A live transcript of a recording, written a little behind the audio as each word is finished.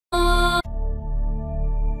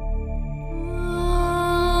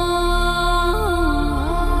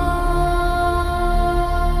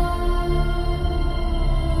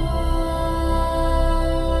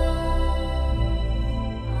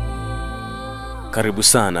Karibu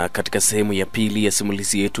sana katika sehemu ya pili ya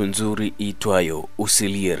simulizi yetu nzuri iitwayo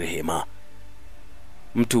USILIE REHEMA.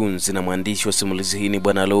 Mtunzi na mwandishi wa simulizi hii ni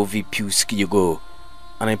Bwana Lovi Pius Kijogo,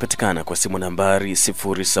 anayepatikana kwa simu nambari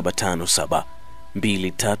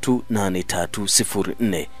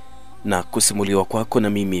 0757238304 na kusimuliwa kwako na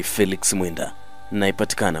mimi Felix Mwenda,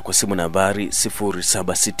 nayepatikana kwa simu nambari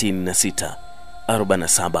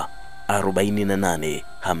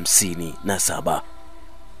 0766474857.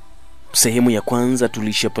 Sehemu ya kwanza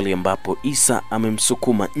tulisha pale ambapo Isa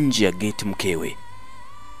amemsukuma nje ya geti mkewe.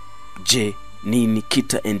 Je, nini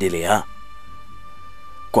kitaendelea?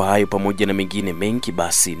 Kwa hayo pamoja na mengine mengi,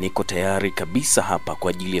 basi niko tayari kabisa hapa kwa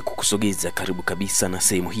ajili ya kukusogeza karibu kabisa na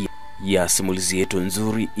sehemu hii ya simulizi yetu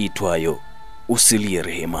nzuri iitwayo USILIE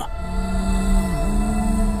REHEMA.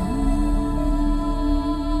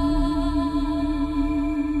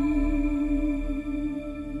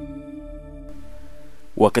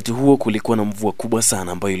 Wakati huo kulikuwa na mvua kubwa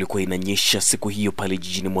sana ambayo ilikuwa inanyesha siku hiyo pale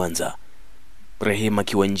jijini Mwanza. Rehema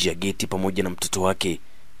akiwa nje ya geti pamoja na mtoto wake,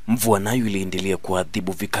 mvua nayo iliendelea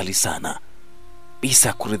kuadhibu vikali sana. Isa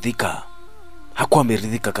hakuridhika. Hakuwa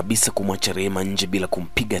ameridhika kabisa kumwacha Rehema nje bila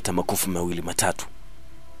kumpiga hata makofi mawili matatu.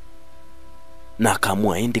 Na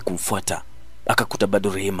akaamua aende kumfuata, akakuta bado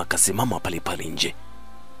Rehema kasimama pale pale nje.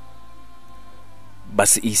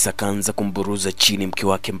 Basi Isa kaanza kumburuza chini mke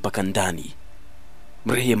wake mpaka ndani.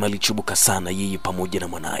 Rehema alichubuka sana, yeye pamoja na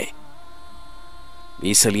mwanae.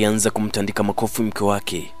 Isa alianza kumtandika makofi mke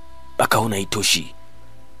wake, akaona haitoshi.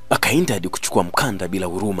 Akaenda hadi kuchukua mkanda bila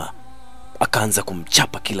huruma, akaanza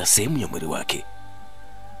kumchapa kila sehemu ya mwili wake.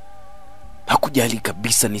 Hakujali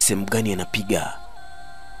kabisa ni sehemu gani anapiga.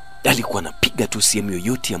 Alikuwa anapiga tu sehemu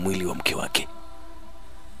yoyote ya mwili wa mke wake.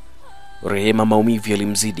 Rehema maumivu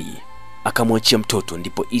yalimzidi, akamwachia mtoto,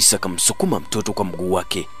 ndipo Isa akamsukuma mtoto kwa mguu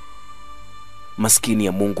wake. Maskini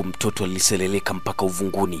ya Mungu, mtoto aliseleleka mpaka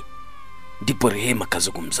uvunguni. Ndipo Rehema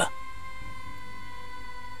kazungumza.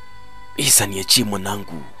 Isa, niachie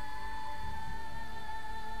mwanangu.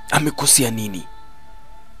 Amekosea nini?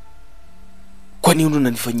 Kwa nini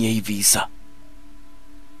unanifanyia hivi Isa?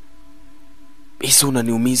 Isa,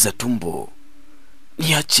 unaniumiza tumbo.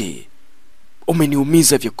 Niache.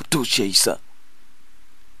 Umeniumiza vya kutosha Isa.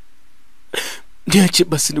 Niache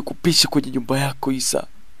basi nikupishe kwenye nyumba yako Isa.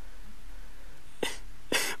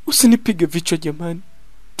 Usinipige vichwa jamani.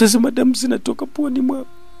 Tazama damu zinatoka puani mwangu.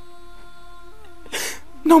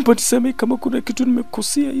 Naomba nisamehe kama kuna kitu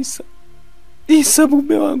nimekosea Isa. Isa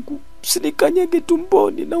mume wangu, usinikanyage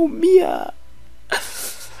tumboni, naumia.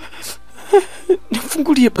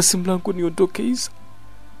 Nifungulie basi mlango niondoke Isa.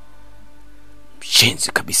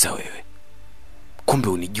 Mshenzi kabisa wewe. Kumbe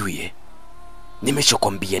unijue.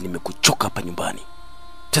 Nimeshakwambia nimekuchoka hapa nyumbani.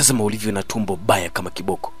 Tazama ulivyo na tumbo baya kama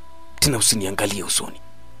kiboko. Tena usiniangalie usoni.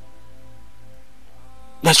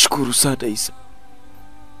 Nashukuru sana Isa.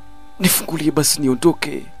 Nifungulie basi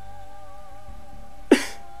niondoke.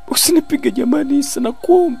 Usinipige jamani Isa,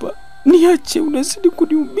 nakuomba. Niache, unazidi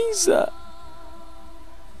kuniumiza.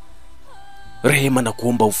 Rehema,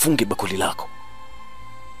 nakuomba ufunge bakuli lako.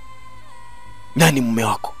 Nani mume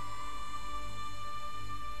wako?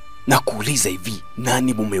 Nakuuliza hivi,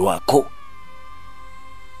 nani mume wako?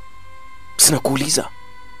 Sina kuuliza.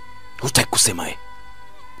 Hutaki kusema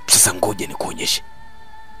Sasa ngoja nikuonyeshe.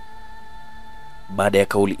 Baada ya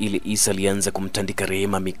kauli ile, Isa alianza kumtandika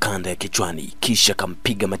Rehema mikanda ya kichwani, kisha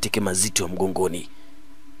kampiga mateke mazito ya mgongoni.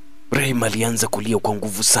 Rehema alianza kulia kwa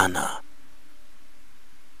nguvu sana.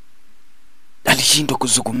 Alishindwa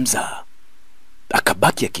kuzungumza.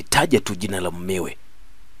 Akabaki akitaja tu jina la mumewe.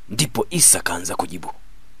 Ndipo Isa kaanza kujibu.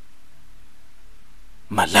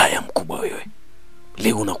 Malaya mkubwa wewe.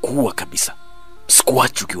 Leo unakuua kabisa.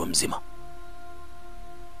 Sikuachi ukiwa mzima.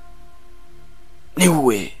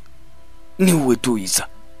 Niuwe tu Isa.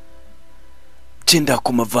 Chenda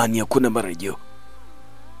kwa mavani, hakuna marejeo.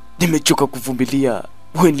 Nimechoka kuvumilia,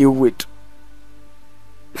 wewe niuwe tu.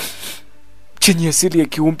 Chenye asili ya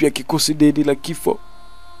kiumbe akikosi deni la kifo.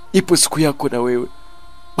 Ipo siku yako na wewe.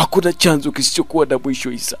 Hakuna chanzo kisichokuwa na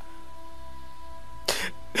mwisho Isa.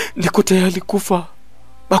 Niko tayari kufa.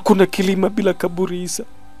 Hakuna kilima bila kaburi Isa.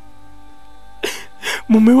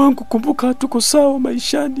 Mume wangu, kumbuka hatuko sawa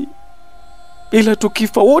maishani, ila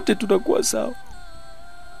tukifa wote tunakuwa sawa.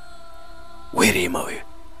 Wewe Rehema wewe.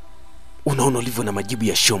 Unaona ulivyo na majibu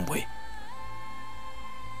ya shombwe.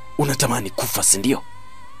 Unatamani kufa, si ndio?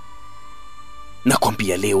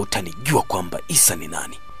 Nakwambia leo utanijua kwamba Isa ni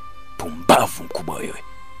nani. Pumbavu mkubwa wewe.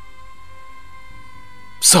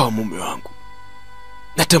 Sawa mume wangu.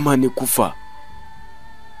 Natamani kufa.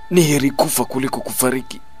 Ni heri kufa kuliko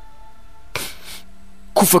kufariki.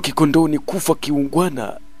 Kufa kikondoni, kufa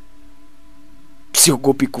kiungwana.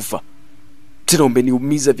 siogopi kufa. Tena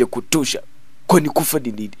umeniumiza vya kutosha. Kwani kufa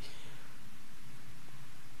ni nini?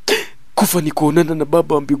 Kufa ni kuonana na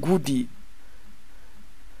Baba wa mbinguni.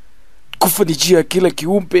 Kufa ni njia ya kila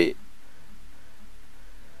kiumbe.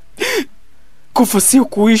 Kufa sio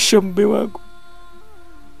kuisha, mume wangu.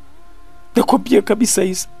 Nakwambia kabisa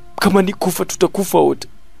Isa, kama ni kufa tutakufa wote.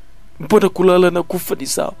 Mbona kulala na kufa ni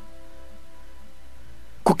sawa?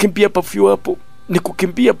 Kukimbia pafu hapo ni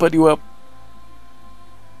kukimbia pali wapo.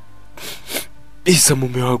 Isa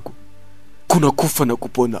mume wangu, kuna kufa na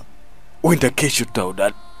kupona. Wenda kesho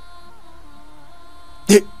tutaonana.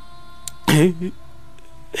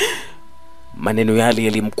 Maneno yale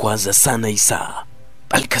yalimkwaza sana Isa.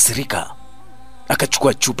 Alikasirika.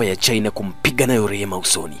 Akachukua chupa ya chai na kumpiga nayo Rehema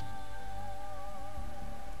usoni.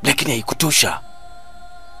 Lakini haikutosha.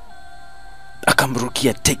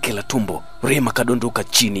 Akamrukia teke la tumbo. Rehema kadondoka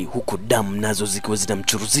chini, huku damu nazo zikiwa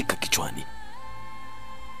zinamchuruzika kichwani.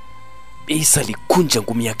 Isa alikunja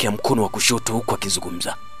ngumi yake ya mkono wa kushoto huku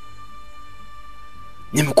akizungumza.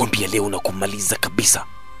 Nimekwambia leo na kumaliza kabisa,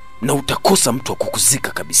 na utakosa mtu wa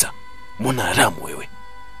kukuzika kabisa. Mwana haramu wewe.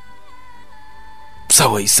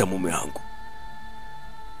 Sawa Isa mume wangu,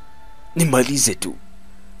 nimalize tu.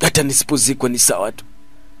 Hata nisipozikwa ni sawa tu.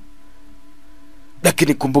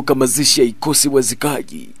 Lakini kumbuka, mazishi haikosi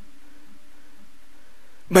wazikaji.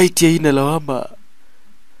 Maiti haina lawama.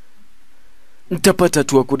 Nitapata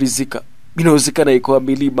tu wa kurizika. Inawezekana iko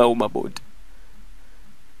milima au mabonde.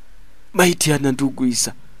 Maiti hana ndugu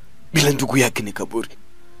Isa. Bila ndugu yake ni kaburi.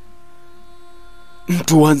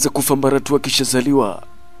 Mtu huanza kufa mara tu akishazaliwa.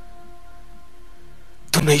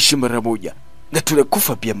 Tunaishi mara moja na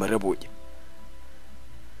tunakufa pia mara moja.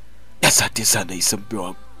 Asante sana Isa mpe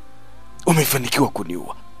wangu, umefanikiwa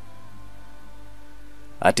kuniua.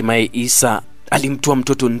 Hatimaye Isa alimtoa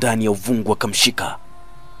mtoto ndani ya uvungu akamshika,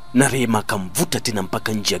 na Rehema akamvuta tena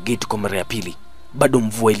mpaka nje ya geti kwa mara ya pili. Bado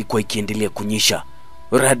mvua ilikuwa ikiendelea kunyesha.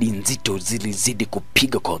 Radi nzito zilizidi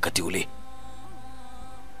kupiga kwa wakati ule.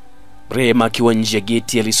 Rehema akiwa nje ya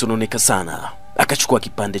geti alisononeka sana. Akachukua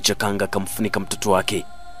kipande cha kanga akamfunika mtoto wake.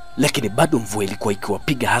 Lakini bado mvua ilikuwa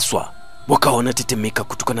ikiwapiga haswa. Wakawa wanatetemeka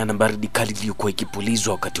kutokana na baridi kali iliyokuwa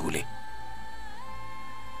ikipulizwa wakati ule.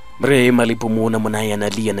 Rehema alipomuona mwanae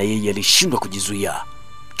analia na yeye alishindwa kujizuia.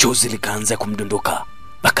 Chozi likaanza kumdondoka.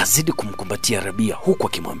 Akazidi kumkumbatia Rabia huku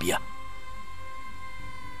akimwambia,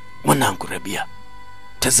 mwanangu Rabia,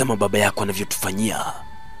 tazama baba yako anavyotufanyia.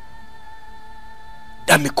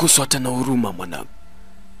 Amekosa hata na huruma mwanangu.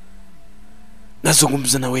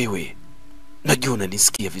 Nazungumza na wewe, najua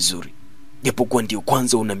unanisikia vizuri. Japokuwa ndio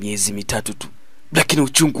kwanza una miezi mitatu tu, lakini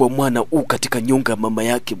uchungu wa mwana katika nyonga mama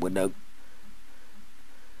yake mwanangu.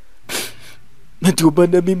 Na ndio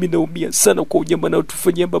bana mimi naumia sana kwa unyama na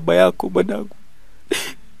utufanyia baba yako mwanangu.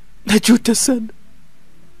 Najuta sana.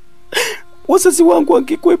 Wazazi wangu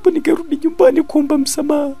wangekuwepo ningerudi nyumbani kuomba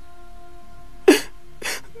msamaha.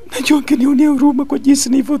 Najua wangenionea huruma kwa jinsi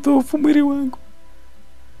nilivyodhoofu mwili wangu.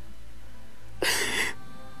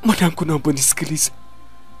 Mwanangu, naomba nisikilize.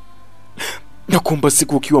 Nakuomba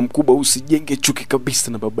siku ukiwa mkubwa usijenge chuki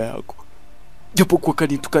kabisa na baba yako. Japokuwa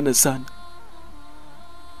kanitukana sana.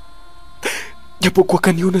 Japokuwa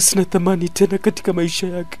kaniona sina thamani tena katika maisha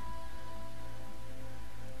yake.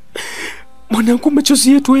 Mwanangu,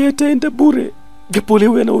 machozi yetu hayataenda bure. Japo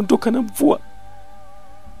leo yanaondoka na mvua.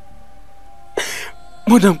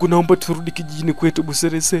 Mwanangu, naomba turudi kijijini kwetu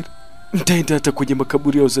Buseresere. Nitaenda hata kwenye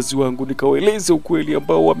makaburi ya wazazi wangu nikawaeleze ukweli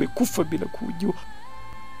ambao wamekufa bila kujua.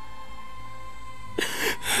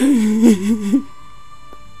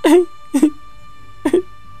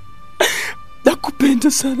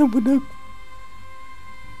 Nakupenda sana mwanangu.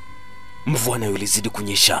 Mvua nayo ilizidi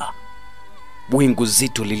kunyesha. Wingu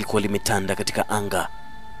zito lilikuwa limetanda katika anga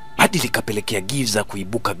hadi likapelekea giza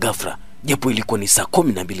kuibuka ghafla, japo ilikuwa ni saa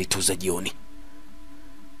 12 tu za jioni.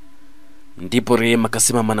 Ndipo Rehema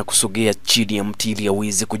akasimama na kusogea chini ya mti ili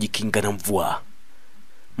aweze kujikinga na mvua.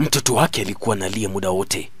 Mtoto wake alikuwa analia muda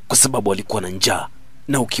wote kwa sababu alikuwa na njaa,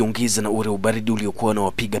 na ukiongeza na ule ubaridi uliokuwa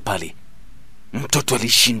unawapiga pale, mtoto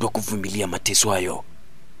alishindwa kuvumilia mateso hayo.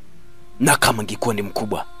 Na kama angekuwa ni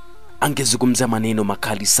mkubwa, angezungumza maneno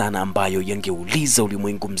makali sana ambayo yangeuliza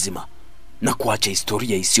ulimwengu mzima na kuacha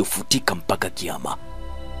historia isiyofutika mpaka kiyama.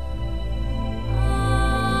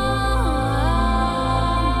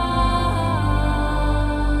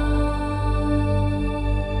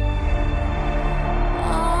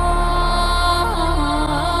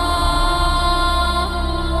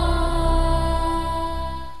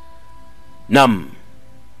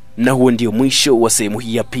 Na huo ndio mwisho wa sehemu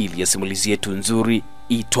hii ya pili ya simulizi yetu nzuri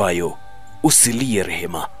itwayo Usilie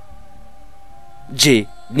Rehema. Je,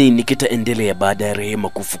 nini kitaendelea baada ya Rehema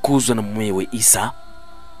kufukuzwa na mumewe Isa?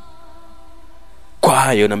 Kwa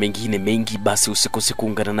hayo na mengine mengi, basi usikose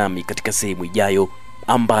kuungana nami katika sehemu ijayo,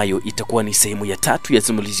 ambayo itakuwa ni sehemu ya 3 ya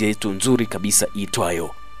simulizi yetu nzuri kabisa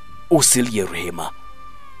iitwayo Usilie Rehema.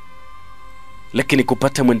 Lakini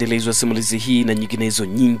kupata mwendelezo wa simulizi hii na nyinginezo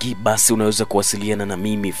nyingi, basi unaweza kuwasiliana na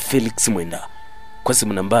mimi Felix Mwenda kwa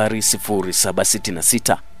simu nambari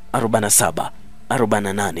 0766 47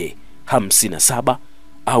 48 57,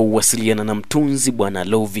 au wasiliana na mtunzi Bwana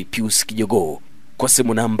Lovi Pius Kijogoo kwa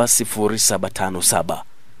simu namba 0757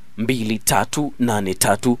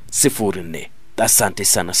 238304. Asante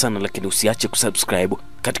sana, lakini usiache kusubscribe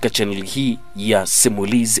katika channel hii ya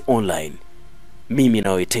Simulizi Online. Mimi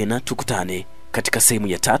nawe tena tukutane katika sehemu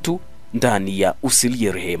ya 3 ndani ya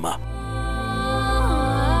Usilie Rehema.